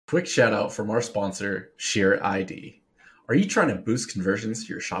Quick shout out from our sponsor, Share ID. Are you trying to boost conversions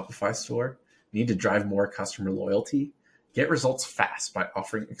to your Shopify store? Need to drive more customer loyalty? Get results fast by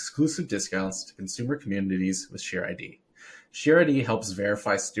offering exclusive discounts to consumer communities with Share ID. Share ID helps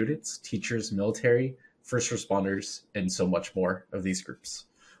verify students, teachers, military, first responders, and so much more of these groups.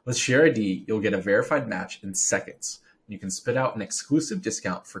 With Share ID, you'll get a verified match in seconds. You can spit out an exclusive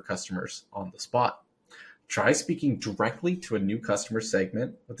discount for customers on the spot. Try speaking directly to a new customer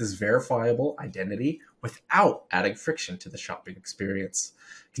segment with this verifiable identity without adding friction to the shopping experience.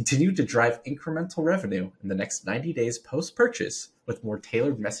 Continue to drive incremental revenue in the next 90 days post-purchase with more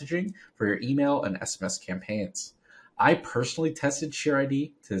tailored messaging for your email and SMS campaigns. I personally tested Share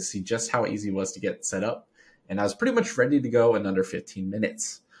ID to see just how easy it was to get set up, and I was pretty much ready to go in under 15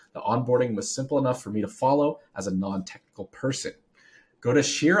 minutes. The onboarding was simple enough for me to follow as a non-technical person. Go to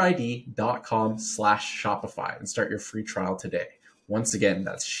shareid.com/Shopify and start your free trial today. Once again,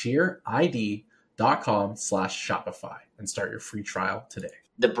 that's shareid.com/Shopify and start your free trial today.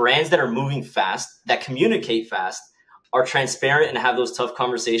 The brands that are moving fast, that communicate fast, are transparent and have those tough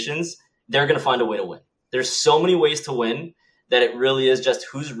conversations, they're going to find a way to win. There's so many ways to win that it really is just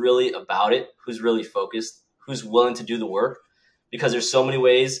who's really about it, who's really focused, who's willing to do the work. Because there's so many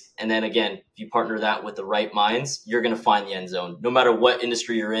ways. And then again, if you partner that with the right minds, you're going to find the end zone, no matter what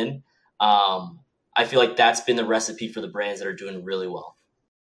industry you're in. I feel like that's been the recipe for the brands that are doing really well.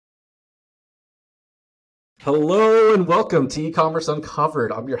 Hello and welcome to E-Commerce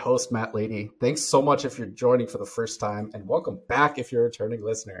Uncovered. I'm your host, Matt Lady. Thanks so much if you're joining for the first time, and welcome back if you're a returning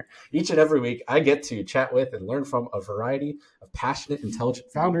listener. Each and every week, I get to chat with and learn from a variety of passionate, intelligent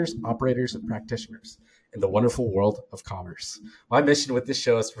founders, operators, and practitioners in the wonderful world of commerce. My mission with this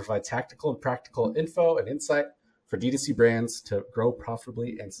show is to provide tactical and practical info and insight for D2C brands to grow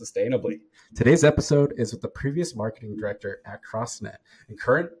profitably and sustainably. Today's episode is with the previous marketing director at CrossNet and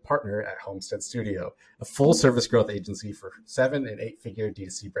current partner at HomeStead Studio, a full-service growth agency for 7- and 8-figure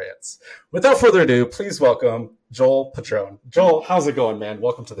D2C brands. Without further ado, please welcome Joel Padron. Joel, how's it going, man?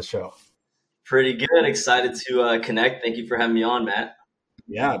 Welcome to the show. Pretty good. Excited to connect. Thank you for having me on, Matt.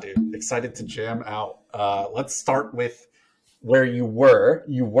 Yeah, dude. Excited to jam out. Let's start with where you were.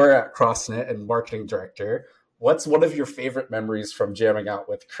 You were at CrossNet and marketing director. What's one of your favorite memories from jamming out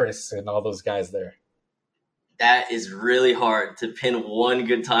with Chris and all those guys there? That is really hard to pin one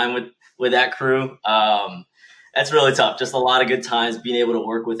good time with that crew. That's really tough. Just a lot of good times being able to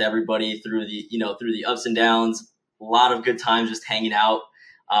work with everybody through the ups and downs. A lot of good times just hanging out.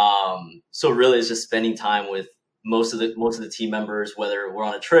 So really it's just spending time with most of the team members, whether we're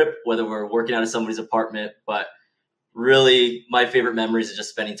on a trip, whether we're working out of somebody's apartment. But really my favorite memories is just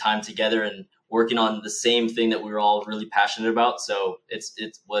spending time together and working on the same thing that we were all really passionate about. So it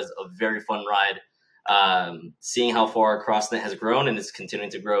was a very fun ride, seeing how far CrossNet has grown and is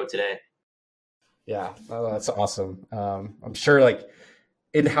continuing to grow today. Yeah, that's awesome. I'm sure like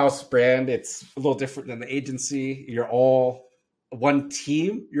in-house brand, it's a little different than the agency. You're all one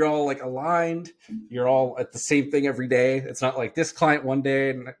team, you're all like aligned, you're all at the same thing every day. It's not like this client one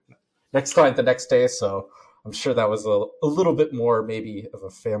day and next client the next day. So I'm sure that was a little bit more maybe of a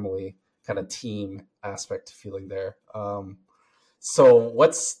family kind of team aspect feeling there. So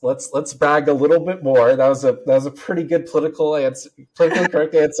let's brag a little bit more. That was a pretty good politically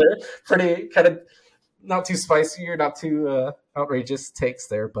correct answer. Pretty kind of not too spicy or not too outrageous takes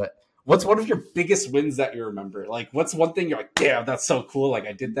there, but what's one of your biggest wins that you remember? Like, what's one thing you're like, damn, that's so cool. Like,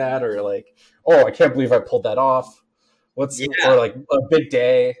 I did that. Or like, oh, I can't believe I pulled that off. Or like a big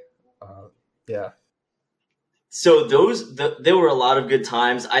day. Yeah. So there were a lot of good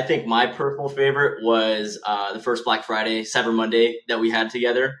times. I think my personal favorite was the first Black Friday, Cyber Monday that we had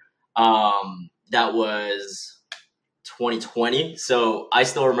together. That was 2020. So I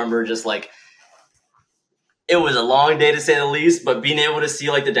still remember just like, it was a long day to say the least, but being able to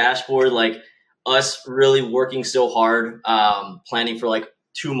see like the dashboard, like us really working so hard, planning for like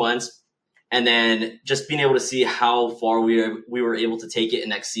 2 months, and then just being able to see how far we were able to take it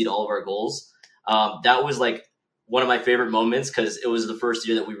and exceed all of our goals. That was like one of my favorite moments because it was the first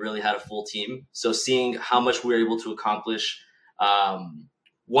year that we really had a full team. So seeing how much we were able to accomplish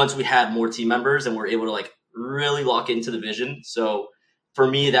once we had more team members and we're able to like really lock into the vision. So for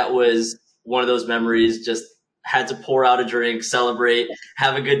me, that was one of those memories. Just had to pour out a drink, celebrate,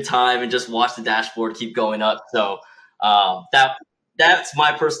 have a good time, and just watch the dashboard keep going up. So that's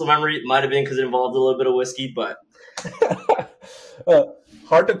my personal memory. It might have been because it involved a little bit of whiskey, but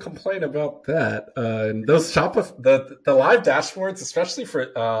hard to complain about that. And those the live dashboards, especially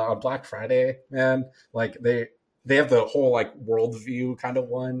for on Black Friday, man, like they have the whole like worldview kind of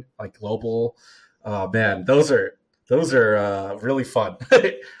one, like global. Man, those are Those are really fun.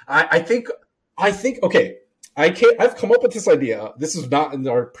 I think okay. I've come up with this idea. This is not in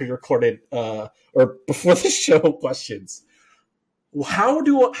our pre-recorded or before the show questions. How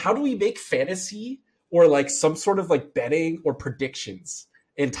do we make fantasy or like some sort of like betting or predictions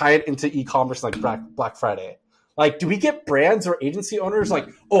and tie it into e-commerce like Black Friday? Like, do we get brands or agency owners like,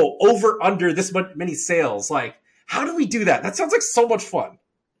 oh, over under this many sales? Like, how do we do that? That sounds like so much fun.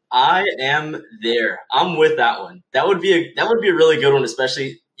 I am there. I'm with that one. That would be a really good one,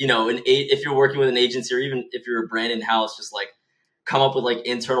 especially, you know, if you're working with an agency or even if you're a brand in house, just like come up with like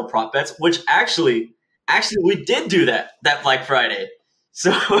internal prop bets, which actually we did do that Black Friday.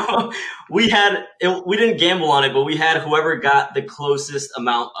 So we didn't gamble on it, but we had whoever got the closest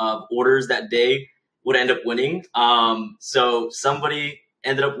amount of orders that day would end up winning. So somebody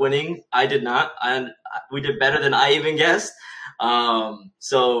ended up winning. I did not. We did better than I even guessed.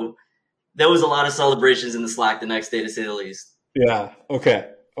 So there was a lot of celebrations in the Slack the next day, to say the least. Yeah. Okay.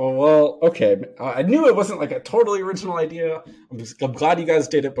 Oh, well, okay. I knew it wasn't like a totally original idea. I'm glad you guys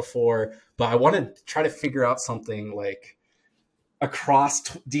did it before, but I wanted to try to figure out something like across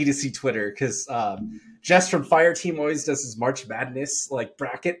D2C Twitter, because Jess from Fire Team always does his March Madness like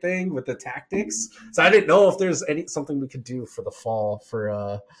bracket thing with the tactics. So I didn't know if there's something we could do for the fall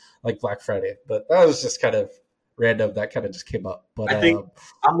for like Black Friday, but that was just kind of random. That kind of just came up. But I think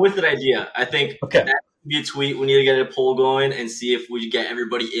I'm with that idea. I think okay. That could be a tweet. We need to get a poll going and see if we get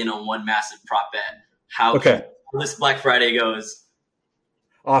everybody in on one massive prop bet. How this Black Friday goes.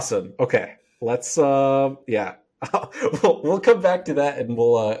 Awesome. Okay. Let's yeah. we'll come back to that and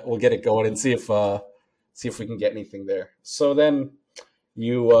we'll get it going and see if we can get anything there. So then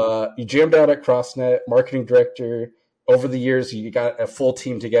you jammed out at CrossNet, marketing director. Over the years, you got a full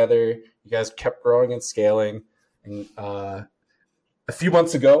team together. You guys kept growing and scaling. And a few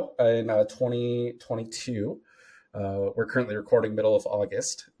months ago, in 2022, we're currently recording middle of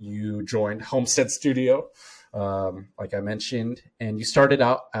August. You joined HomeStead Studio, like I mentioned, and you started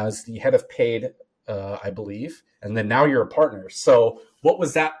out as the head of paid, I believe, and then now you're a partner. So what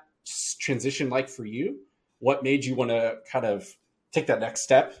was that transition like for you? What made you want to kind of take that next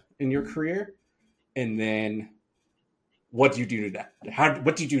step in your career? And then what do you do now?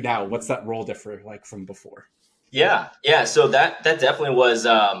 What do you do now? What's that role differ like from before? Yeah. So that definitely was,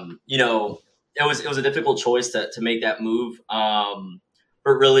 you know, it was a difficult choice to make that move.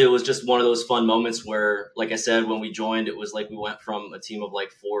 But really, it was just one of those fun moments where, like I said, when we joined, it was like we went from a team of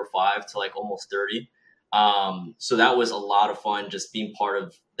like 4 or 5 to like almost 30. So that was a lot of fun, just being part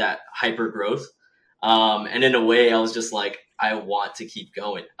of that hyper growth. And in a way, I was just like, I want to keep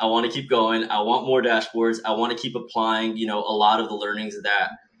going. I want to keep going. I want more dashboards. I want to keep applying, you know, a lot of the learnings that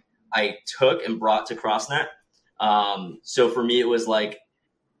I took and brought to CrossNet. So for me, it was like,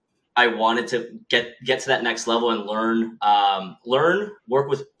 I wanted to get to that next level and learn, work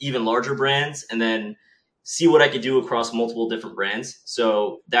with even larger brands, and then see what I could do across multiple different brands.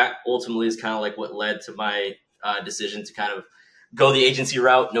 So that ultimately is kind of like what led to my decision to kind of go the agency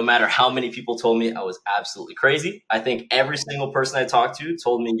route, no matter how many people told me I was absolutely crazy. I think every single person I talked to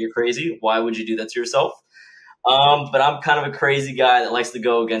told me, you're crazy. Why would you do that to yourself? But I'm kind of a crazy guy that likes to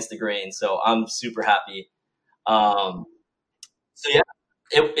go against the grain. So I'm super happy. So yeah,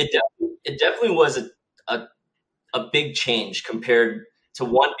 it definitely was a big change compared to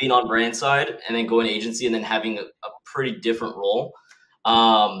one, being on brand side and then going agency and then having a pretty different role.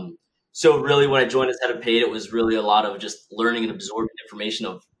 So really when I joined as head of paid, it was really a lot of just learning and absorbing information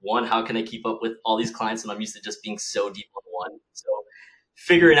of one, how can I keep up with all these clients when I'm used to just being so deep on one? So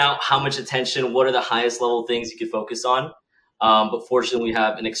figuring out how much attention, what are the highest level things you could focus on. But fortunately, we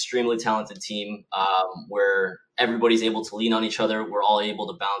have an extremely talented team where everybody's able to lean on each other. We're all able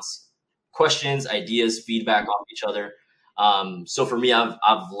to bounce questions, ideas, feedback off each other. So for me,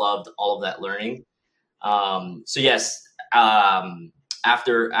 I've loved all of that learning. So yes,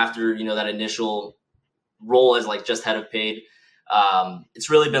 after you know that initial role as like just head of paid, it's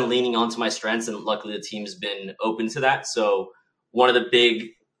really been leaning onto my strengths, and luckily the team's been open to that. So one of the big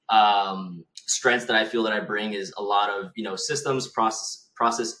strengths that I feel that I bring is a lot of, you know, systems,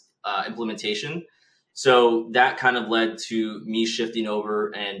 process implementation. So that kind of led to me shifting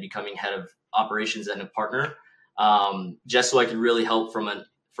over and becoming head of operations and a partner, just so I could really help from a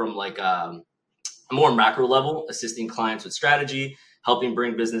more macro level, assisting clients with strategy, helping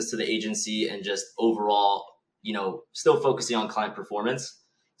bring business to the agency, and just overall, you know, still focusing on client performance.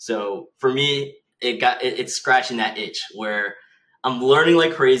 So for me, it's scratching that itch where I'm learning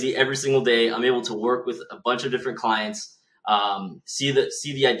like crazy every single day. I'm able to work with a bunch of different clients, see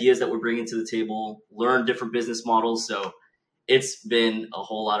the ideas that we're bringing to the table, learn different business models. So it's been a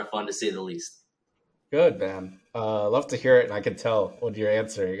whole lot of fun, to say the least. Good, man. Love to hear it, and I can tell when you're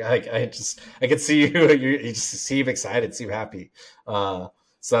answering. I can see you. You just seem excited, seem happy. So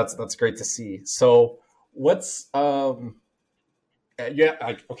that's great to see. So what's yeah,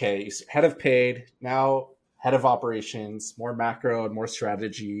 like, okay, head of paid, now head of operations, more macro and more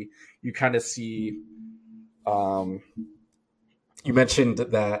strategy. You kind of see. Um, you mentioned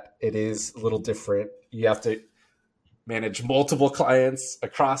that it is a little different. You have to manage multiple clients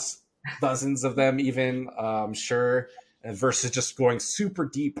across dozens of them, even sure, versus just going super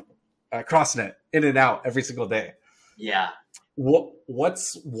deep cross net in and out every single day. Yeah.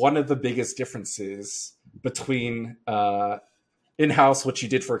 What's one of the biggest differences between in-house, which you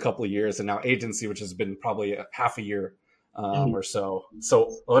did for a couple of years, and now agency, which has been probably a half a year or so?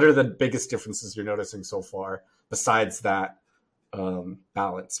 So what are the biggest differences you're noticing so far besides that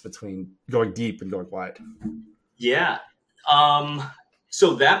balance between going deep and going wide? Yeah.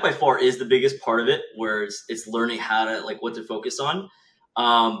 So that by far is the biggest part of it, where it's learning how to, like, what to focus on.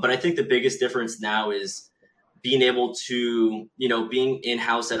 But I think the biggest difference now is being able to, being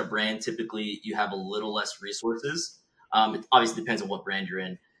in-house at a brand. Typically you have a little less resources. It obviously depends on what brand you're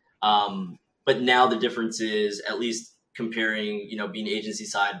in. But now the difference is, at least comparing, being agency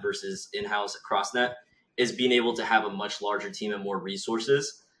side versus in-house at CrossNet, is being able to have a much larger team and more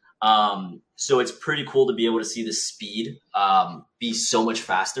resources. So it's pretty cool to be able to see the speed be so much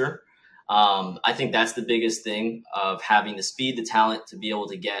faster. I think that's the biggest thing, of having the speed, the talent to be able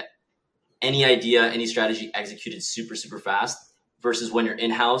to get any idea, any strategy executed super, super fast, versus when you're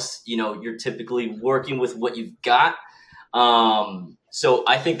in-house, you're typically working with what you've got. So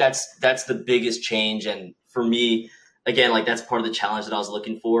I think that's the biggest change. And for me, again, like, that's part of the challenge that I was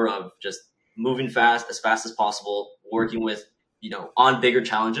looking for, of just moving fast as possible, working with, on bigger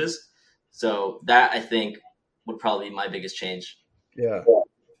challenges. So that, I think, would probably be my biggest change. Yeah,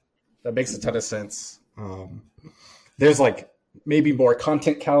 that makes a ton of sense. There's like maybe more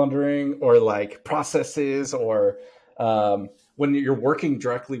content calendaring, or like processes, or when you're working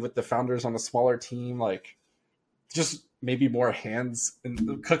directly with the founders on a smaller team, like just maybe more hands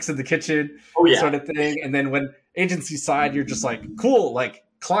and cooks in the kitchen, sort of thing. And then when agency side, you're just like, cool, like,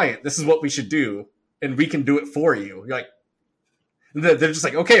 client, this is what we should do, and we can do it for you. You're like, they're just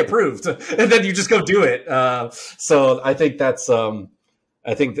like, okay, approved, and then you just go do it. So I think that's a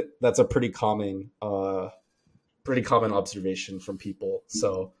pretty common observation from people.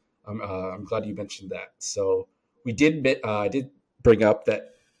 So I'm glad you mentioned that. So we did I did bring up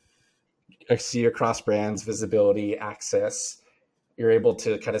that I see across brands, visibility, access. You're able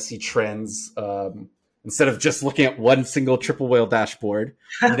to kind of see trends. Instead of just looking at one single triple whale dashboard,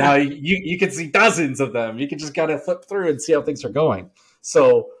 now you can see dozens of them. You can just kind of flip through and see how things are going.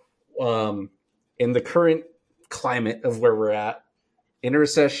 So in the current climate of where we're at, in a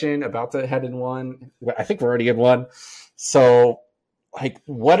recession, about to head in one, I think we're already in one. So, like,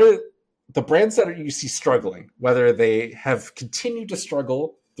 what are the brands that you see struggling, whether they have continued to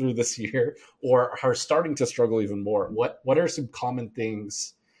struggle through this year or are starting to struggle even more? What are some common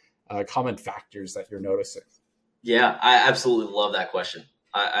things, common factors that you're noticing? Yeah, I absolutely love that question.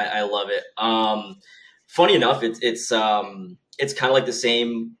 I love it. Funny enough, it's kind of like the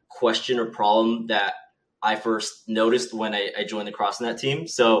same question or problem that I first noticed when I joined the CrossNet team.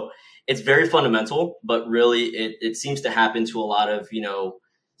 So it's very fundamental, but really it seems to happen to a lot of,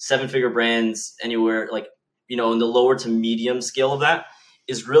 7-figure brands, anywhere, like, in the lower to medium scale of that,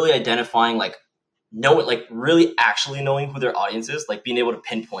 is really identifying, like, really actually knowing who their audience is, like being able to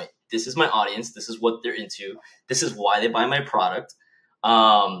pinpoint, this is my audience, this is what they're into, this is why they buy my product.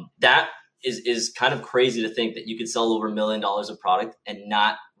 That is kind of crazy to think that you could sell over $1 million of product and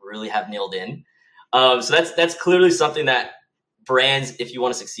not really have nailed in. So that's clearly something that brands, if you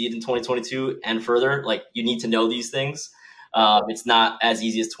want to succeed in 2022 and further, like, you need to know these things. It's not as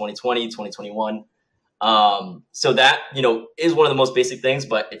easy as 2020, 2021. So that, is one of the most basic things,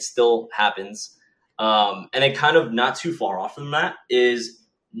 but it still happens. And then, kind of not too far off from that, is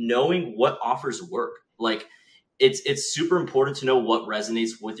knowing what offers work. Like, it's super important to know what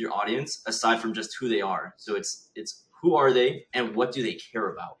resonates with your audience, aside from just who they are. So it's who are they and what do they care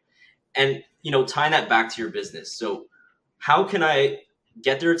about? And, tying that back to your business. So how can I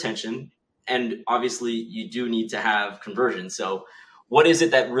get their attention? And obviously you do need to have conversion. So what is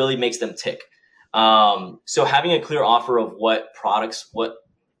it that really makes them tick? So having a clear offer of what products, what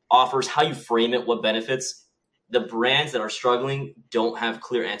offers, how you frame it, what benefits. The brands that are struggling don't have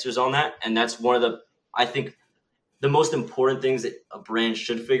clear answers on that. And that's one of I think, the most important things that a brand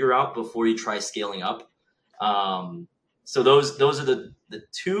should figure out before you try scaling up. So those are the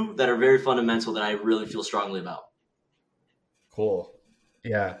two that are very fundamental that I really feel strongly about. Cool.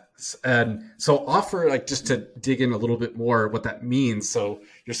 Yeah. And so offer, like, just to dig in a little bit more what that means. So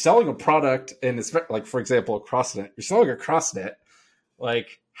you're selling a product, and it's like, for example, a CrossNet. You're selling a CrossNet.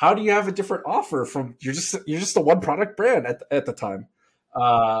 Like, how do you have a different offer from you're just a one product brand at the time?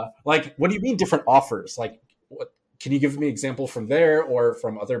 Like, what do you mean different offers? Like, what can you give me an example from there or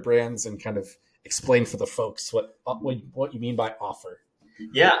from other brands and kind of explain for the folks what you mean by offer?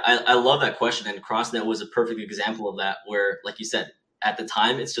 Yeah, I love that question. And CrossNet was a perfect example of that, where, like you said, at the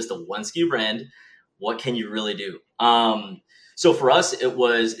time, it's just a one SKU brand. What can you really do? So for us,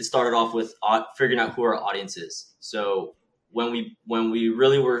 it started off with figuring out who our audience is. So when we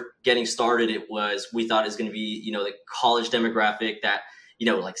really were getting started, we thought it was going to be, the college demographic, that,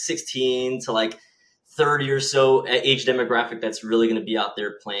 like 16 to like 30 or so age demographic that's really going to be out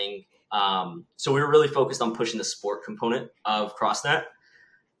there playing. So we were really focused on pushing the sport component of CrossNet.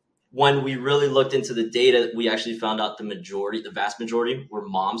 When we really looked into the data, we actually found out the vast majority were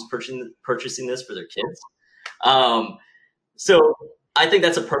moms purchasing this for their kids. So I think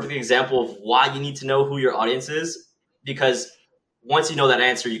that's a perfect example of why you need to know who your audience is, because once you know that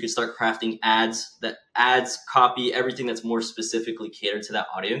answer, you can start crafting ads, copy, everything that's more specifically catered to that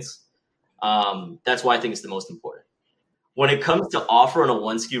audience. That's why I think it's the most important. When it comes to offer on a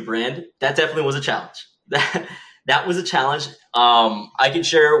one SKU brand, that definitely was a challenge. That was a challenge. I can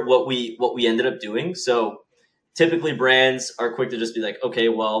share what we ended up doing. So typically brands are quick to just be like, okay,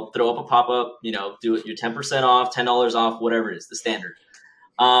 well, throw up a pop-up, do it, you're 10% off, $10 off, whatever it is, the standard.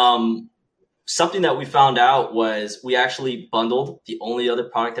 Something that we found out was we actually bundled the only other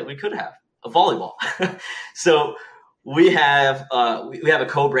product that we could have, a volleyball. So we have a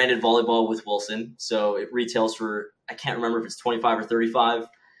co-branded volleyball with Wilson. So it retails for, I can't remember if it's 25 or 35.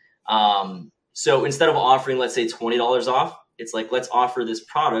 So instead of offering, let's say $20 off, it's like, let's offer this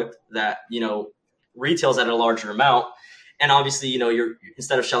product that, retails at a larger amount. And obviously, you're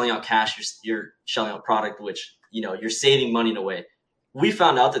instead of shelling out cash, you're shelling out product, which, you're saving money in a way. We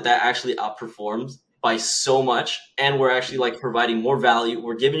found out that actually outperforms by so much. And we're actually like providing more value.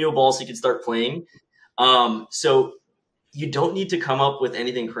 We're giving you a ball so you can start playing. So you don't need to come up with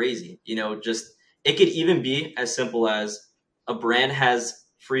anything crazy, it could even be as simple as a brand has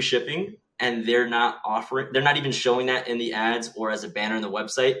free shipping and they're not even showing that in the ads or as a banner on the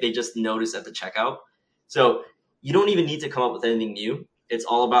website. They just notice at the checkout. So you don't even need to come up with anything new. It's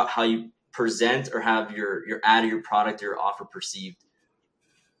all about how you present or have your ad or your product or your offer perceived.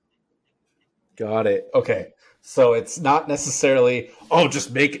 Got it. Okay. So it's not necessarily,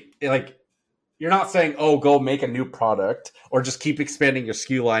 just make it, like, you're not saying, go make a new product or just keep expanding your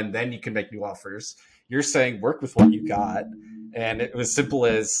SKU line, then you can make new offers. You're saying work with what you got. And it was simple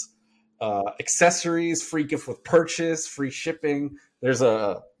as accessories, free gift with purchase, free shipping. There's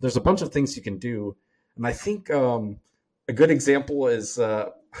a bunch of things you can do. And I think a good example is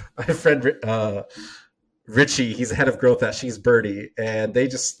my friend Richie. He's the head of growth at She's Birdie, and they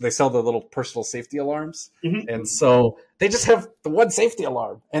sell the little personal safety alarms. Mm-hmm. And so they just have the one safety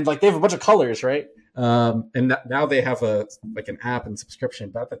alarm, and like they have a bunch of colors, right? And now they have an app and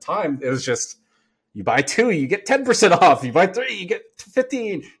subscription. But at the time, it was just, you buy 2, you get 10% off. You buy 3, you get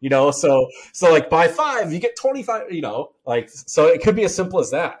 15, so like buy 5, you get 25, so it could be as simple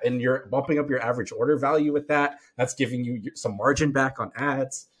as that. And you're bumping up your average order value with that. That's giving you some margin back on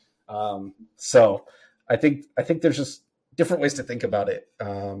ads. So I think there's just different ways to think about it.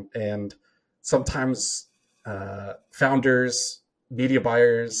 And sometimes founders, media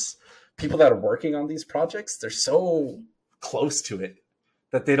buyers, people that are working on these projects, they're so close to it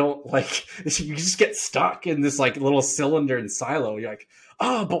that they don't you just get stuck in this like little cylinder and silo. You're like,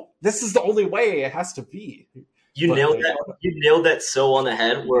 but this is the only way it has to be. You nailed that so on the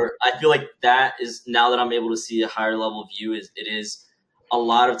head, where I feel like that is, now that I'm able to see a higher level view, it is a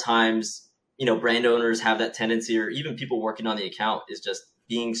lot of times, brand owners have that tendency, or even people working on the account, is just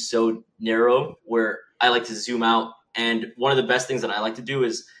being so narrow, where I like to zoom out. And one of the best things that I like to do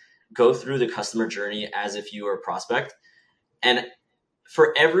is go through the customer journey as if you were a prospect. And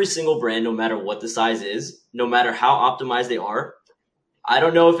for every single brand, no matter what the size is, no matter how optimized they are, I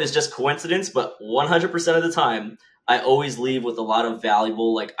don't know if it's just coincidence, but 100% of the time, I always leave with a lot of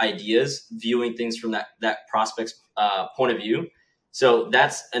valuable ideas, viewing things from that prospect's point of view. So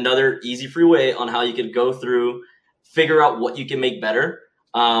that's another easy, free way on how you could go through, figure out what you can make better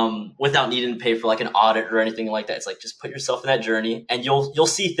without needing to pay for an audit or anything like that. It's like, just put yourself in that journey, and you'll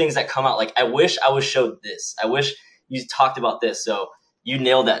see things that come out. Like, I wish I was showed this. I wish you talked about this. So you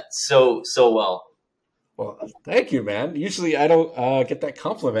nailed that so well. Well, thank you, man. Usually I don't get that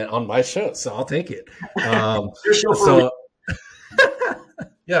compliment on my show, so I'll take it. Your show for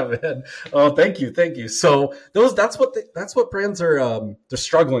Yeah, man. Oh, thank you. So that's what brands are they're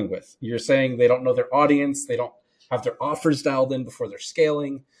struggling with. You're saying they don't know their audience, they don't have their offers dialed in before they're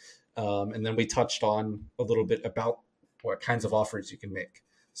scaling, and then we touched on a little bit about what kinds of offers you can make.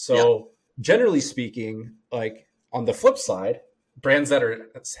 So generally speaking, like on the flip side, brands that are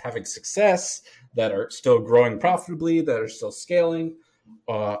having success, that are still growing profitably, that are still scaling,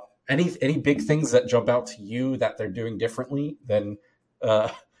 any big things that jump out to you that they're doing differently than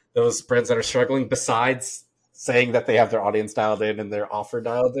those brands that are struggling, besides saying that they have their audience dialed in and their offer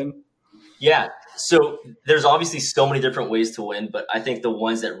dialed in? Yeah. So there's obviously so many different ways to win, but I think the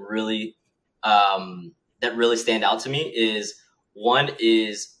ones that really stand out to me is, one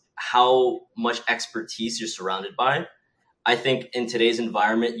is how much expertise you're surrounded by. I think in today's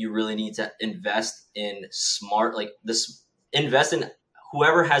environment, you really need to invest in invest in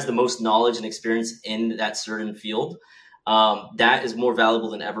whoever has the most knowledge and experience in that certain field. That is more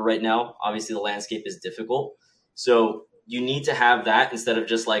valuable than ever right now. Obviously, the landscape is difficult. So you need to have that instead of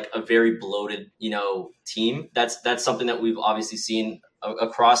just like a very bloated, team. That's something that we've obviously seen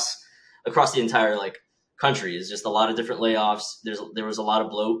across the entire country, is just a lot of different layoffs. There was a lot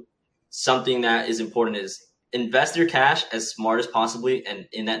of bloat. Something that is important is invest your cash as smart as possibly and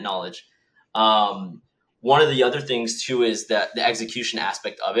in that knowledge. One of the other things too is that the execution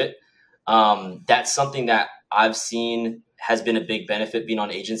aspect of it. That's something that I've seen has been a big benefit being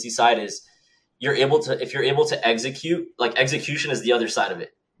on agency side, is if you're able to execute, execution is the other side of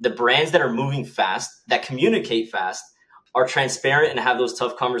it. The brands that are moving fast, that communicate fast, are transparent and have those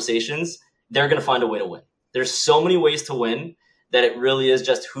tough conversations, they're going to find a way to win. There's so many ways to win that it really is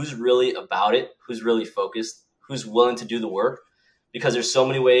just who's really about it, who's really focused, who's willing to do the work, because there's so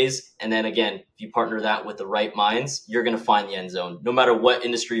many ways. And then again, if you partner that with the right minds, you're going to find the end zone, no matter what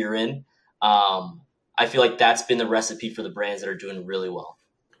industry you're in. I feel like that's been the recipe for the brands that are doing really well.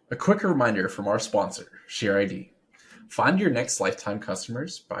 A quick reminder from our sponsor, ShareID. Find your next lifetime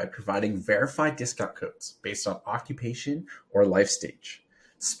customers by providing verified discount codes based on occupation or life stage.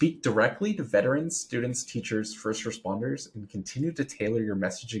 Speak directly to veterans, students, teachers, first responders, and continue to tailor your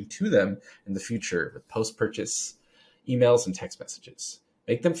messaging to them in the future with post-purchase emails and text messages.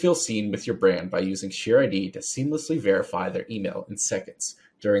 Make them feel seen with your brand by using ShareID to seamlessly verify their email in seconds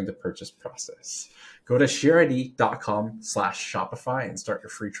during the purchase process. Go to shareid.com/Shopify and start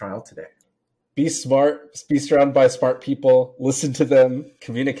your free trial today. Be smart, be surrounded by smart people, listen to them,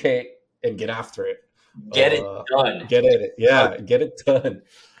 communicate, and get after it. Get it done. Get it done.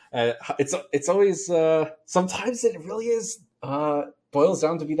 It's always sometimes it really is boils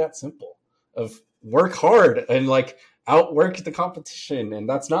down to be that simple, of work hard and outwork the competition. And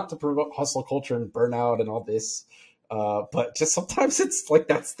that's not to promote hustle culture and burnout and all this, but just sometimes it's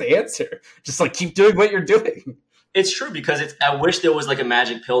that's the answer. Just keep doing what you're doing. It's true, because I wish there was a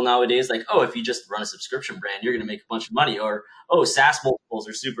magic pill nowadays. If you just run a subscription brand, you're going to make a bunch of money, or, SaaS multiples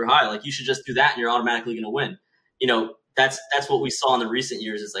are super high. You should just do that and you're automatically going to win. That's what we saw in the recent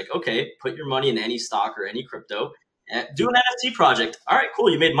years. It's okay, put your money in any stock or any crypto, do an NFT project. All right, cool.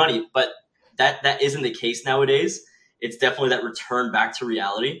 You made money, but that isn't the case nowadays. It's definitely that return back to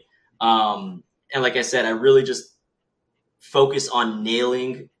reality. And like I said, I really just focus on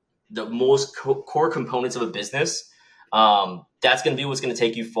nailing the most core components of a business. That's going to be what's going to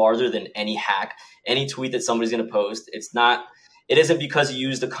take you farther than any hack, any tweet that somebody's going to post. It isn't because you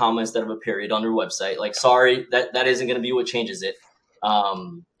used a comma instead of a period on your website. Sorry, that isn't going to be what changes it.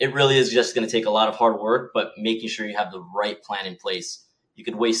 It really is just going to take a lot of hard work, but making sure you have the right plan in place. You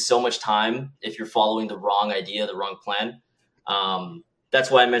could waste so much time if you're following the wrong idea, the wrong plan.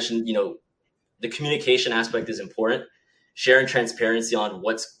 That's why I mentioned, the communication aspect is important. Sharing transparency on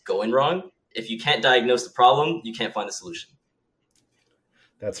what's going wrong. If you can't diagnose the problem, you can't find the solution.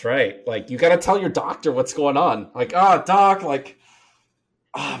 That's right. You got to tell your doctor what's going on. Doc,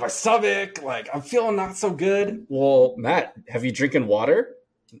 my stomach, I'm feeling not so good. Well, Matt, have you drinking water?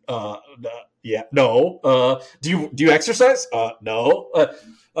 Yeah, no. Do you exercise? No.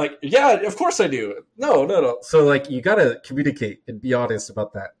 Yeah, of course I do. No. So you got to communicate and be honest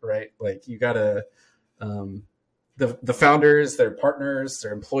about that, right? You got to, the founders, their partners,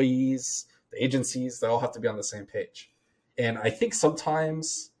 their employees, the agencies, they all have to be on the same page. And I think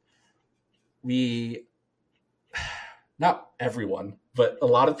sometimes not everyone, but a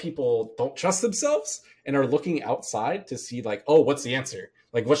lot of people don't trust themselves and are looking outside to see what's the answer?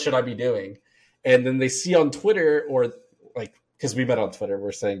 What should I be doing? And then they see on Twitter, or because we met on Twitter,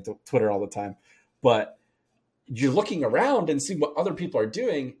 we're saying Twitter all the time, but you're looking around and see what other people are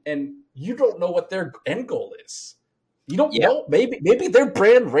doing, and you don't know what their end goal is. You don't know. Maybe their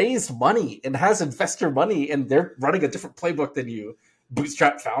brand raised money and has investor money, and they're running a different playbook than you.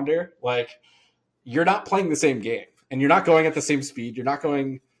 bootstrap founder, like you're not playing the same game and you're not going at the same speed. You're not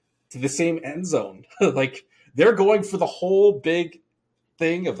going to the same end zone. Like they're going for the whole big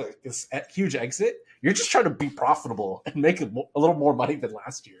thing of like this huge exit. You're just trying to be profitable and make a little more money than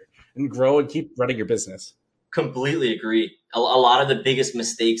last year and grow and keep running your business. Completely agree. A lot of the biggest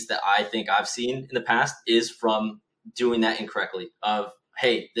mistakes that I think I've seen in the past is from doing that incorrectly. Of,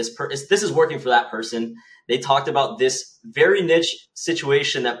 hey, this is working for that person. They talked about this very niche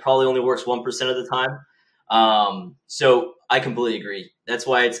situation that probably only works 1% of the time. So I completely agree. That's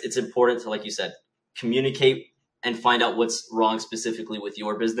why it's important to, like you said, communicate and find out what's wrong specifically with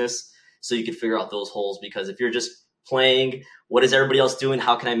your business, so you can figure out those holes. Because if you're just playing, what is everybody else doing?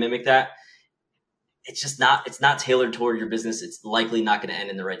 How can I mimic that? It's not tailored toward your business. It's likely not going to end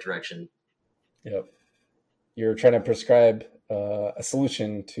in the right direction. Yep. You're trying to prescribe a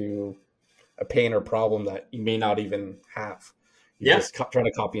solution to a pain or problem that you may not even have. You're just trying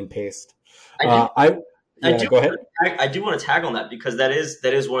to copy and paste. Go ahead. I do want to tag on that, because that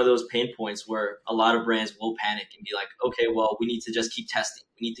is one of those pain points where a lot of brands will panic and be like, okay, well, we need to just keep testing.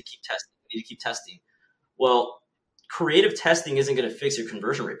 We need to keep testing. We need to keep testing. Well, creative testing isn't going to fix your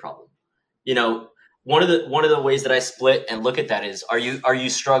conversion rate problem. You know, one of the ways that I split and look at that is, are you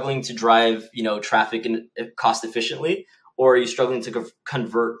struggling to drive, traffic and cost efficiently, or are you struggling to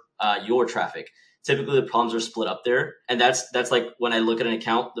convert your traffic? Typically the problems are split up there. And that's like when I look at an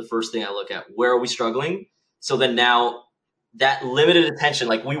account, the first thing I look at, where are we struggling? So then now that limited attention,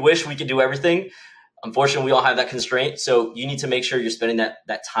 like we wish we could do everything. Unfortunately, we all have that constraint. So you need to make sure you're spending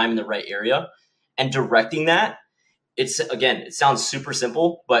that time in the right area and directing that. It sounds super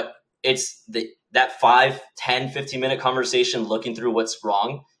simple, but it's that 5, 10, 15-minute conversation looking through what's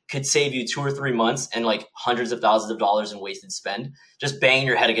wrong could save you 2 or 3 months and like hundreds of thousands of dollars in wasted spend, just banging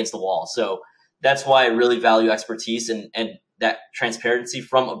your head against the wall. So that's why I really value expertise and that transparency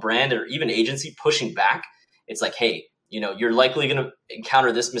from a brand or even agency pushing back. It's like, hey, you're likely going to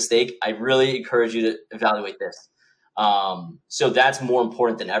encounter this mistake. I really encourage you to evaluate this. So that's more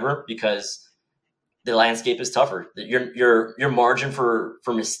important than ever, because the landscape is tougher. Your margin for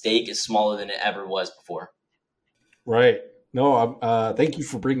mistake is smaller than it ever was before. Right. No, thank you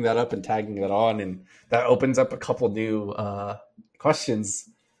for bringing that up and tagging that on. And that opens up a couple new questions.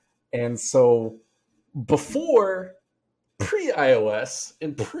 And so before pre-iOS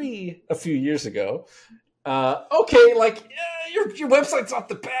and a few years ago, your website's not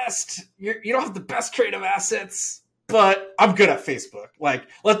the best. You don't have the best creative assets, but I'm good at Facebook. Like,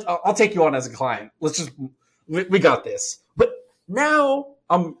 I'll take you on as a client. We got this. But now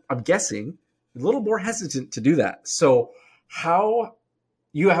I'm guessing a little more hesitant to do that. So how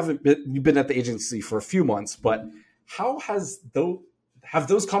you've been at the agency for a few months, but how have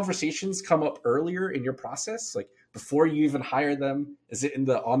those conversations come up earlier in your process? Like before you even hire them? Is it in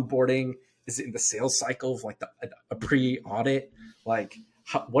the onboarding? Is it in the sales cycle of like a pre-audit? Like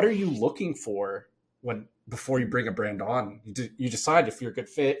what are you looking for before you bring a brand on? You decide if you're a good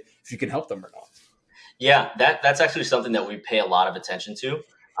fit, if you can help them or not. Yeah, that's actually something that we pay a lot of attention to.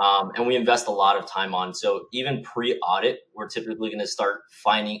 And we invest a lot of time on. So even pre-audit, we're typically going to start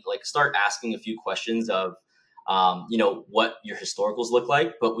asking a few questions of, what your historicals look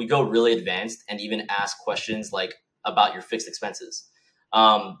like, but we go really advanced and even ask questions like about your fixed expenses.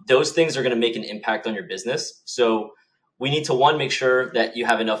 Those things are going to make an impact on your business. So we need to, make sure that you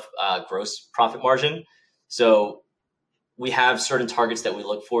have enough gross profit margin. So we have certain targets that we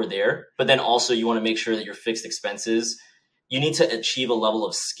look for there, but then also you want to make sure that your fixed expenses, you need to achieve a level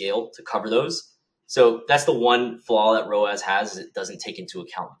of scale to cover those. So that's the one flaw that ROAS has, is it doesn't take into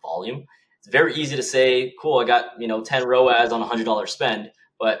account volume. It's very easy to say, cool, I got 10 ROAS on $100 spend,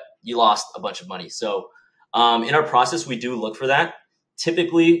 but you lost a bunch of money. So in our process, we do look for that.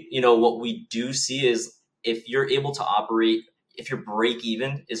 Typically, what we do see is if you're able to operate, if your break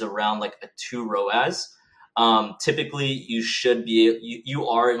even is around like a 2 ROAS, typically you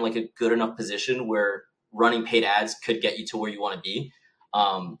are in like a good enough position where running paid ads could get you to where you want to be.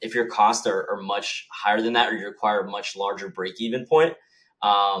 If your costs are much higher than that, or you require a much larger break even point,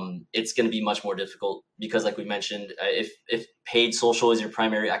 it's going to be much more difficult, because like we mentioned, if paid social is your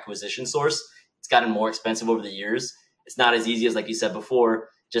primary acquisition source, it's gotten more expensive over the years. It's not as easy as, like you said before,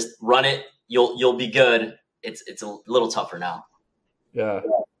 just run it. You'll be good. It's a little tougher now. Yeah.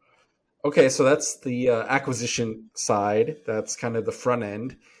 Okay. So that's the acquisition side. That's kind of the front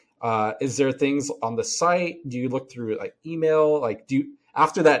end. Is there things on the site? Do you look through like email? Like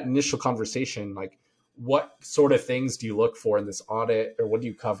after that initial conversation, like what sort of things do you look for in this audit, or what do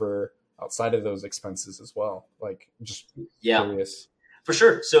you cover outside of those expenses as well? Like just curious. For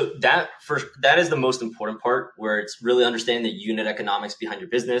sure. So that is the most important part, where it's really understanding the unit economics behind your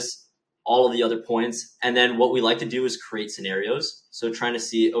business, all of the other points. And then what we like to do is create scenarios. So trying to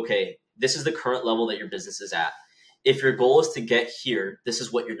see, okay, this is the current level that your business is at. If your goal is to get here, this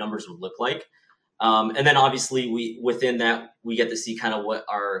is what your numbers would look like. And then obviously within that, we get to see kind of what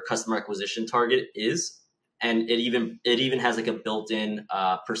our customer acquisition target is. And it even has like a built-in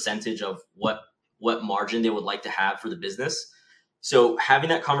percentage of what margin they would like to have for the business. So having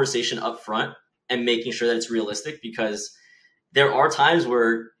that conversation up front and making sure that it's realistic, because there are times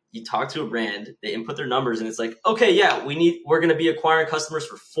where you talk to a brand, they input their numbers, and it's like, okay, yeah, we're going to be acquiring customers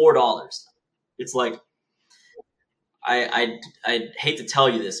for $4. It's like, I hate to tell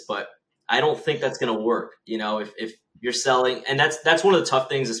you this, but I don't think that's going to work. You know, if you're selling, and that's one of the tough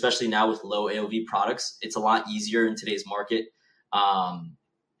things, especially now with low AOV products. It's a lot easier in today's market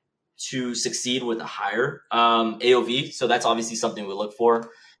to succeed with a higher AOV. So that's obviously something we look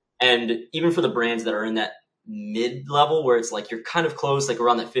for. And even for the brands that are in that mid level, where it's like you're kind of close, like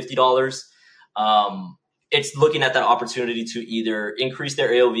around that $50, it's looking at that opportunity to either increase their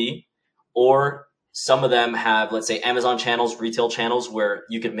AOV, or some of them have, let's say, Amazon channels, retail channels, where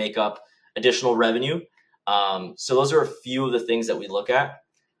you could make up additional revenue. So those are a few of the things that we look at.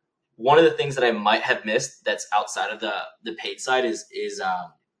 One of the things that I might have missed that's outside of the paid side is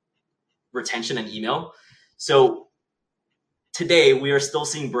retention and email. So today we are still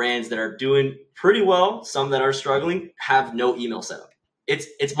seeing brands that are doing pretty well, some that are struggling, have no email setup.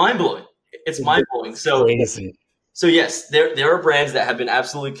 It's mind-blowing. It's mind-blowing. So crazy. So yes, there are brands that have been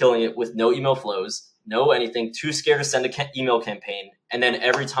absolutely killing it with no email flows, no anything, too scared to send an email campaign. And then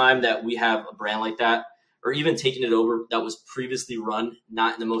every time that we have a brand like that, or even taking it over that was previously run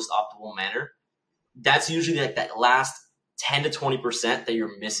not in the most optimal manner, that's usually like that last 10 to 20% that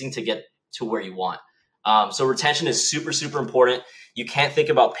you're missing to get to where you want. So retention is super, super important. You can't think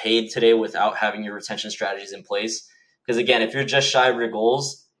about paid today without having your retention strategies in place. Because again, if you're just shy of your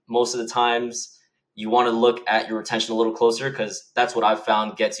goals, most of the times you want to look at your retention a little closer, because that's what I've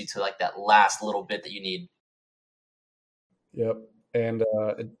found gets you to like that last little bit that you need. Yep. And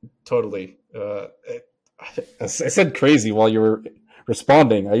totally. I said crazy while you were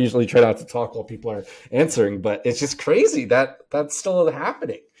responding. I usually try not to talk while people are answering, but it's just crazy that that's still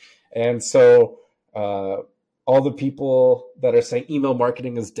happening. And so all the people that are saying email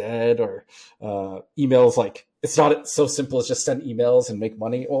marketing is dead, or emails, like it's not so simple as just send emails and make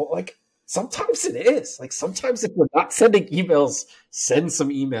money. Well, like sometimes it is. Like sometimes if we're not sending emails, send some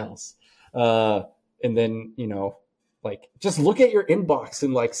emails. And then, like just look at your inbox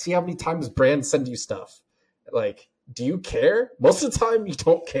and like see how many times brands send you stuff. Like, do you care? Most of the time you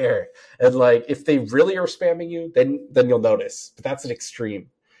don't care. And like if they really are spamming you, then you'll notice. But that's an extreme.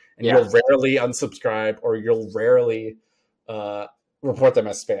 And you'll rarely unsubscribe, or you'll rarely report them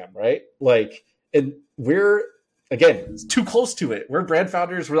as spam, right? Like, and we're, again, it's too close to it. We're brand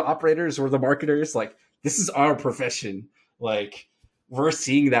founders, we're the operators, we're the marketers. Like, this is our profession. Like, we're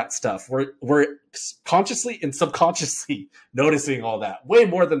seeing that stuff. We're consciously and subconsciously noticing all that way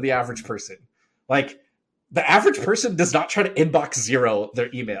more than the average person. Like, the average person does not try to inbox zero their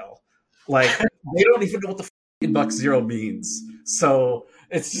email. Like, they don't even know what the inbox zero means. So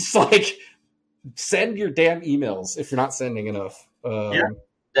it's just like, send your damn emails if you're not sending enough.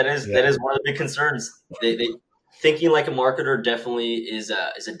 That is one of the big concerns. They thinking like a marketer definitely is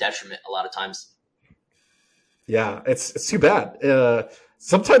a detriment a lot of times. Yeah, it's too bad.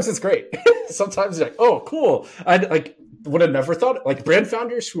 Sometimes it's great. Sometimes you're like, oh, cool. I would have never thought, like brand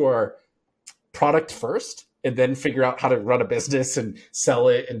founders who are product first and then figure out how to run a business and sell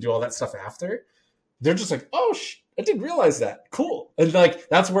it and do all that stuff after. They're just like, oh, I didn't realize that. Cool. And like,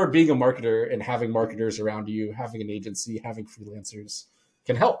 that's where being a marketer and having marketers around you, having an agency, having freelancers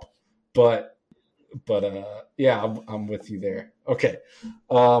can help. But yeah, I'm with you there. Okay.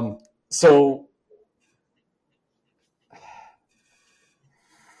 So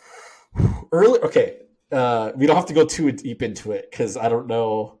okay. We don't have to go too deep into it because I don't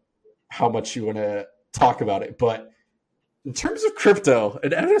know how much you want to talk about it. But in terms of crypto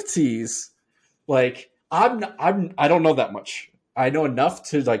and NFTs, like I don't know that much. I know enough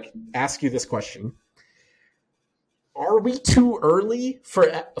to like ask you this question. Are we too early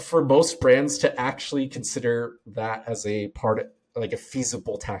for most brands to actually consider that as a part, like a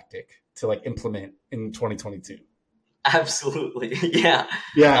feasible tactic to like implement in 2022? Absolutely. Yeah.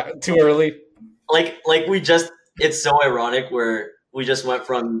 Yeah. Too early. Like it's so ironic where we just went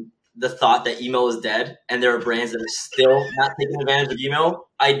from the thought that email is dead and there are brands that are still not taking advantage of email.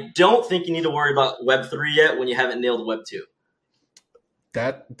 I don't think you need to worry about Web3 yet when you haven't nailed Web2.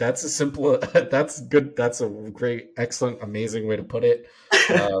 That's a simple. That's good. That's a great, excellent, amazing way to put it.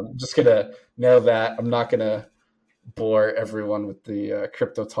 Just gonna nail that. I'm not gonna bore everyone with the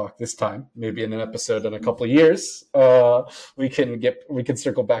crypto talk this time. Maybe in an episode in a couple of years, we can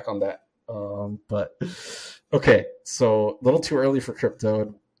circle back on that. But okay, so a little too early for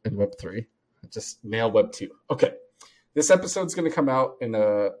crypto and Web3. Just nail Web2. Okay, this episode's going to come out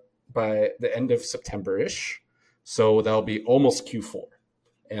by the end of September-ish, so that'll be almost Q4,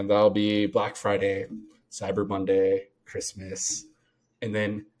 and that'll be Black Friday, Cyber Monday, Christmas, and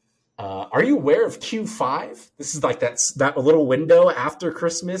then. Are you aware of Q5? This is like that little window after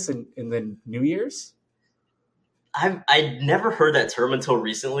Christmas and then New Year's. I never heard that term until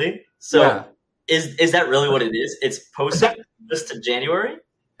recently. So Yeah. is that really what it is? It's post just to January?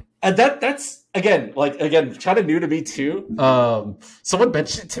 That's again kind of new to me too. Someone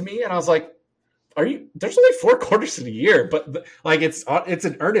mentioned it to me, and I was like, "Are you?" There's only 4 quarters in a year, but like it's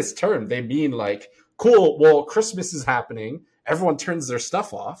an earnest term. They mean like, cool. Well, Christmas is happening. Everyone turns their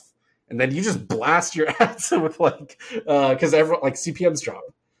stuff off. And then you just blast your ads with like, because everyone like CPMs drop.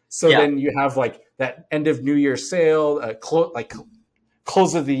 So then you have like that end of New Year sale,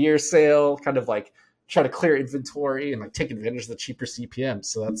 close of the year sale, kind of like try to clear inventory and like take advantage of the cheaper CPM.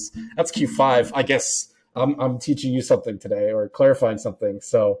 So that's Q5. I guess I'm teaching you something today or clarifying something.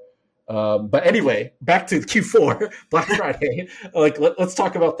 So, but anyway, back to Q4, Black Friday. Like let's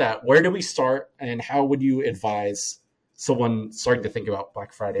talk about that. Where do we start, and how would you advise someone starting to think about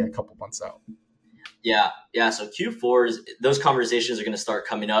Black Friday a couple months out? Yeah. So Q4 those conversations are going to start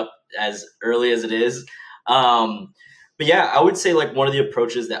coming up as early as it is. But yeah, I would say like one of the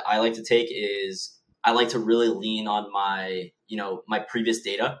approaches that I like to take is I like to really lean on my previous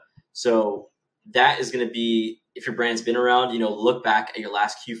data. So that is going to be, if your brand's been around, look back at your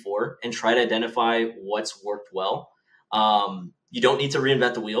last Q4 and try to identify what's worked well. You don't need to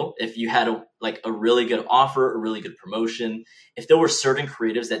reinvent the wheel. If you had a really good offer, a really good promotion, if there were certain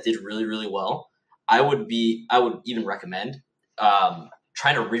creatives that did really, really well, I would even recommend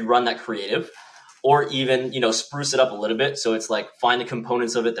trying to rerun that creative, or even, spruce it up a little bit. So it's like find the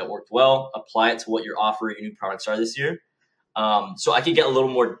components of it that worked well, apply it to what your offer, your new products are this year. So I could get a little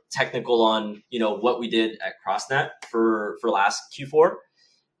more technical on, what we did at CrossNet for last Q4.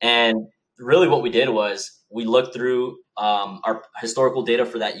 And really what we did was we looked through our historical data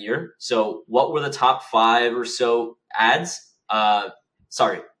for that year. So what were the top 5 or so ads?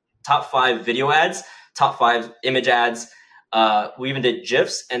 Top 5 video ads, top 5 image ads. We even did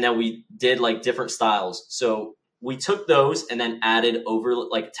GIFs, and then we did like different styles. So we took those and then added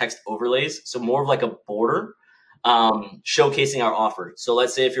text overlays. So more of like a border showcasing our offer. So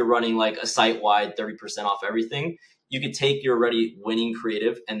let's say if you're running like a site-wide 30% off everything, you could take your already winning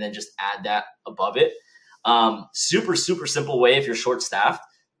creative and then just add that above it. Super, super simple way if you're short-staffed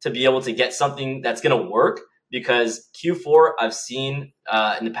to be able to get something that's going to work, because Q4 I've seen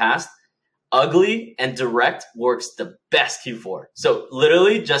in the past, ugly and direct works the best Q4. So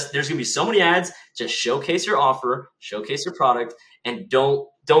literally there's going to be so many ads, just showcase your offer, showcase your product, and don't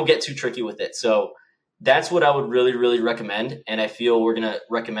get too tricky with it. So that's what I would really, really recommend. And I feel we're going to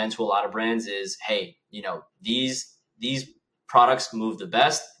recommend to a lot of brands is, hey, these products move the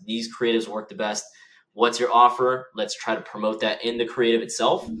best. These creatives work the best. What's your offer? Let's try to promote that in the creative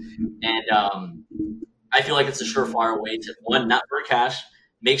itself. And I feel like it's a surefire way to, one, not burn cash,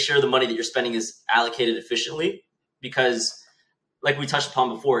 make sure the money that you're spending is allocated efficiently, because like we touched upon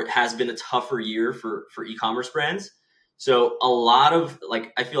before, it has been a tougher year for e-commerce brands. So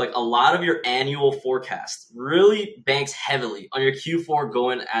I feel like a lot of your annual forecast really banks heavily on your Q4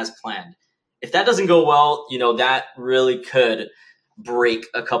 going as planned. If that doesn't go well, that really could break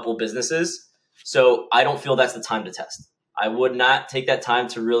a couple businesses. So I don't feel that's the time to test. I would not take that time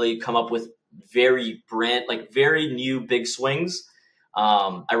to really come up with very new big swings.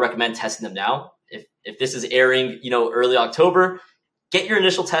 I recommend testing them now. If this is airing, early October, get your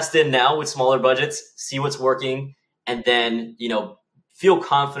initial test in now with smaller budgets, see what's working, and then, feel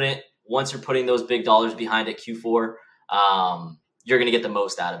confident once you're putting those big dollars behind it Q4, you're going to get the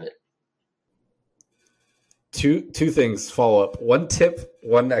most out of it. Two things follow up. One tip,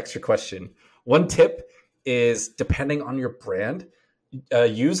 one extra question. One tip is, depending on your brand,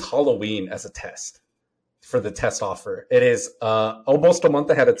 use Halloween as a test for the test offer. It is almost a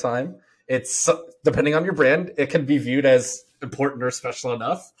month ahead of time. It's, depending on your brand, it can be viewed as important or special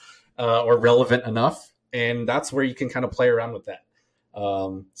enough or relevant enough. And that's where you can kind of play around with that.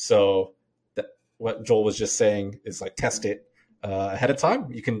 So what Joel was just saying is like test it ahead of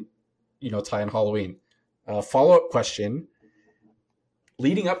time. You can, tie in Halloween. Follow-up question.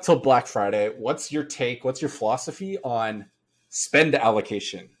 Leading up till Black Friday, what's your take? What's your philosophy on spend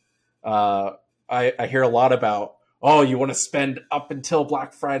allocation. I hear a lot about, oh, you want to spend up until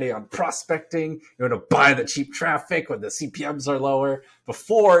Black Friday on prospecting. You want to buy the cheap traffic when the CPMs are lower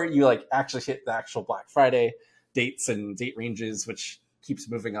before you like actually hit the actual Black Friday dates and date ranges, which keeps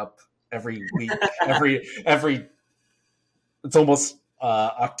moving up every week. every it's almost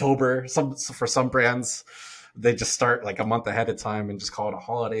October. For some brands, they just start like a month ahead of time and just call it a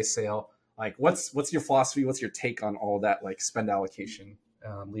holiday sale. Like, what's your philosophy? What's your take on all that like spend allocation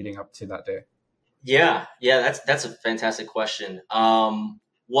leading up to that day? Yeah, that's a fantastic question.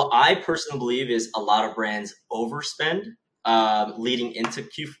 What I personally believe is a lot of brands overspend leading into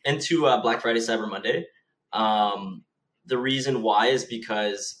Black Friday, Cyber Monday. The reason why is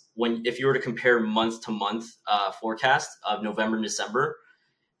because if you were to compare month to month forecast of November and December,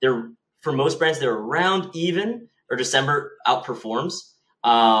 for most brands they're around even, or December outperforms.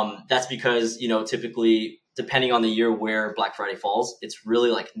 That's because typically, depending on the year where Black Friday falls, it's really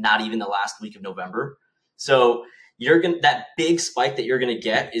like not even the last week of November. So that big spike that you're gonna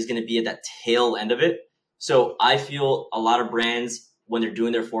get is gonna be at that tail end of it. So I feel a lot of brands, when they're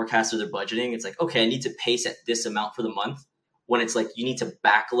doing their forecast or their budgeting, it's like, okay, I need to pace at this amount for the month, when it's like you need to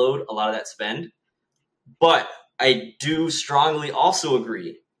backload a lot of that spend. But I do strongly also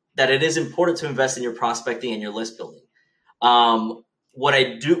agree that it is important to invest in your prospecting and your list building. What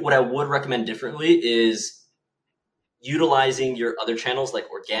I would recommend differently is utilizing your other channels like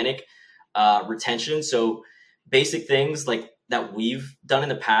organic retention. So basic things like that we've done in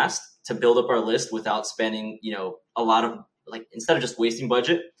the past to build up our list without spending, a lot of, like, instead of just wasting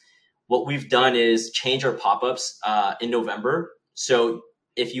budget, what we've done is change our pop-ups in November. So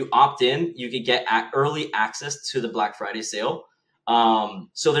if you opt in, you could get early access to the Black Friday sale.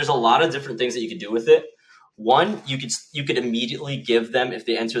 So there's a lot of different things that you could do with it. One, you could immediately give them, if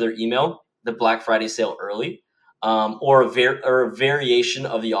they enter their email, the Black Friday sale early, or a variation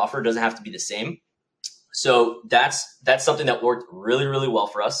of the offer. It doesn't have to be the same. So that's something that worked really, really well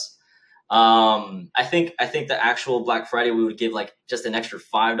for us. I think the actual Black Friday, we would give like just an extra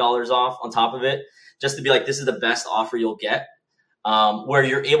 $5 off on top of it, just to be like, this is the best offer you'll get, where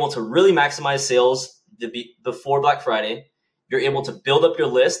you're able to really maximize sales before Black Friday. You're able to build up your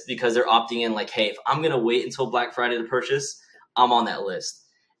list because they're opting in like, hey, if I'm going to wait until Black Friday to purchase, I'm on that list.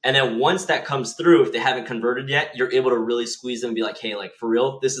 And then once that comes through, if they haven't converted yet, you're able to really squeeze them and be like, hey, like for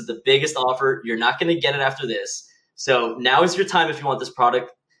real, this is the biggest offer. You're not going to get it after this. So now is your time if you want this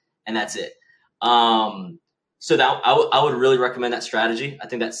product, and that's it. So that I would really recommend that strategy. I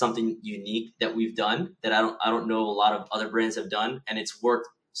think that's something unique that we've done that I don't know a lot of other brands have done, and it's worked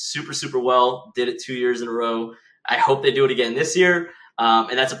super, super well. Did it 2 years in a row. I hope they do it again this year.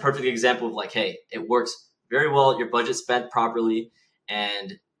 And that's a perfect example of like, hey, it works very well. Your budget's spent properly.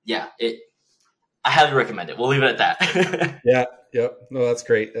 And yeah, I highly recommend it. We'll leave it at that. Yeah. Yep. No, that's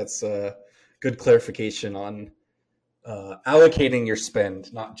great. That's a good clarification on allocating your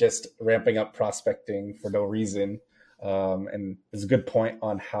spend, not just ramping up prospecting for no reason. And it's a good point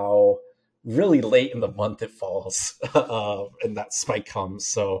on how really late in the month it falls and that spike comes.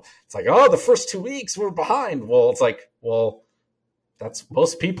 So it's like, oh, the first 2 weeks we're behind. Well, it's like, well, that's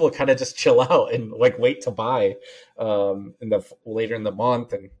most people kind of just chill out and like wait to buy later in the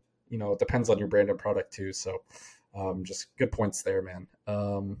month. And, it depends on your brand and product too. So just good points there, man.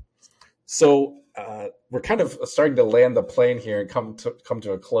 So we're kind of starting to land the plane here and come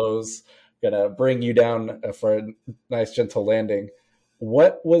to a close. Gonna bring you down for a nice gentle landing.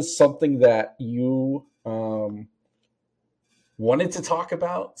 What was something that you wanted to talk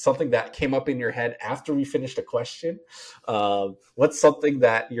about? Something that came up in your head after we finished a question? What's something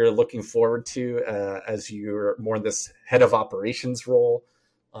that you're looking forward to as you're more in this head of operations role?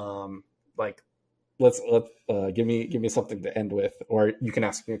 Let's give me something to end with, or you can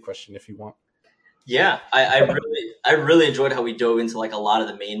ask me a question if you want. Yeah, I really enjoyed how we dove into like a lot of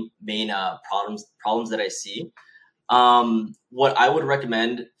the main problems that I see. What I would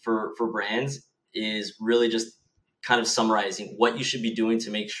recommend for brands is really just kind of summarizing what you should be doing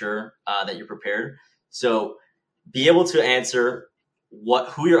to make sure that you're prepared. So be able to answer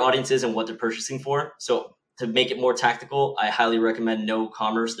who your audience is and what they're purchasing for. So to make it more tactical, I highly recommend No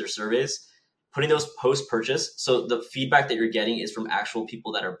Commerce, their surveys, putting those post-purchase. So the feedback that you're getting is from actual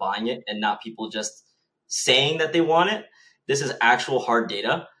people that are buying it and not people just saying that they want it. This is actual hard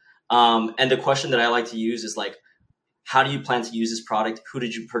data. And the question that I like to use is like, how do you plan to use this product? Who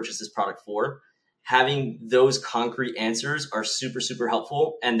did you purchase this product for? Having those concrete answers are super, super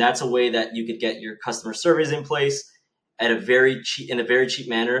helpful. And that's a way that you could get your customer surveys in place in a very cheap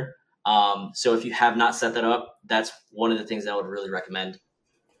manner. So if you have not set that up, that's one of the things that I would really recommend.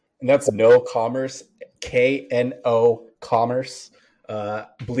 And that's No Commerce, KNO commerce. I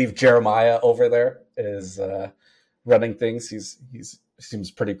believe Jeremiah over there is running things. He's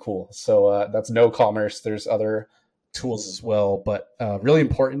seems pretty cool. So that's no commerce. There's other tools as well, but really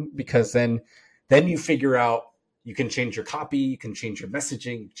important because then you figure out you can change your copy, you can change your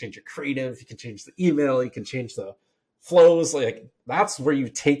messaging, you can change your creative, you can change the email, you can change the flows. Like that's where you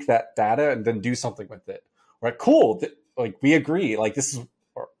take that data and then do something with it. Right? Cool. Like we agree. Like this is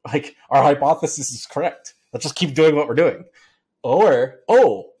like our hypothesis is correct. Let's just keep doing what we're doing. Or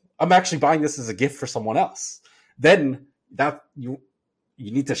I'm actually buying this as a gift for someone else. Then that you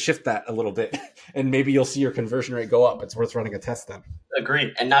need to shift that a little bit, and maybe you'll see your conversion rate go up. It's worth running a test then.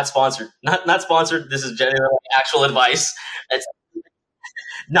 Agreed, and not sponsored. Not sponsored. This is genuinely actual advice. It's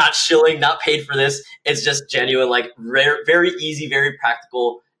not shilling, not paid for this. It's just genuine, like rare, very easy, very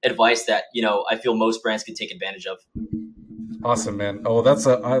practical advice that I feel most brands can take advantage of. Awesome, man. Oh, that's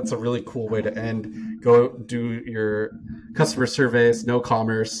a really cool way to end. Go do your customer surveys, no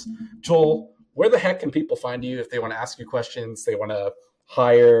commerce. Joel, where the heck can people find you if they want to ask you questions, they want to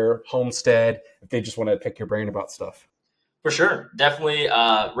hire HomeStead, if they just want to pick your brain about stuff? For sure. Definitely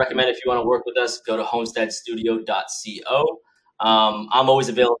recommend if you want to work with us, go to homesteadstudio.co. I'm always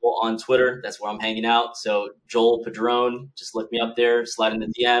available on Twitter. That's where I'm hanging out. So Joel Padron, just look me up there, slide in the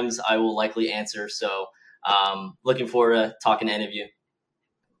DMs. I will likely answer. So looking forward to talking to any of you.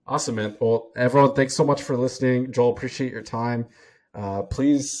 Awesome, man. Well, everyone, thanks so much for listening. Joel, appreciate your time.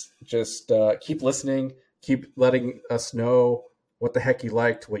 Please just keep listening. Keep letting us know what the heck you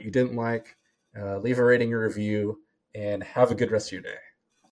liked, what you didn't like. Leave a rating or review, and have a good rest of your day.